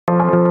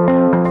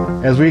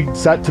As we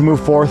set to move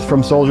forth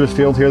from Soldiers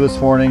Field here this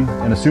morning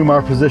and assume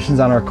our positions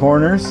on our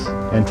corners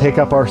and take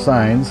up our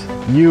signs,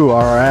 you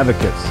are our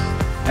advocates.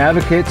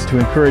 Advocates to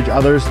encourage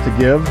others to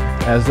give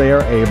as they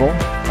are able.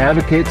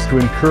 Advocates to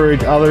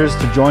encourage others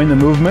to join the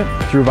movement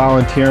through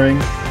volunteering.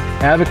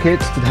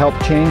 Advocates to help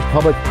change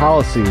public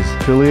policies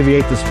to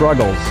alleviate the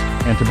struggles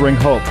and to bring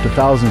hope to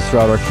thousands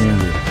throughout our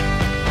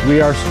community.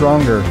 We are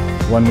stronger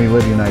when we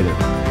live united.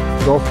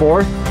 Go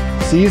forth,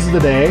 seize the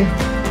day,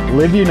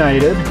 live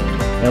united,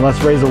 and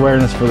let's raise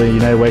awareness for the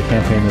United Way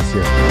campaign this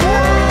year.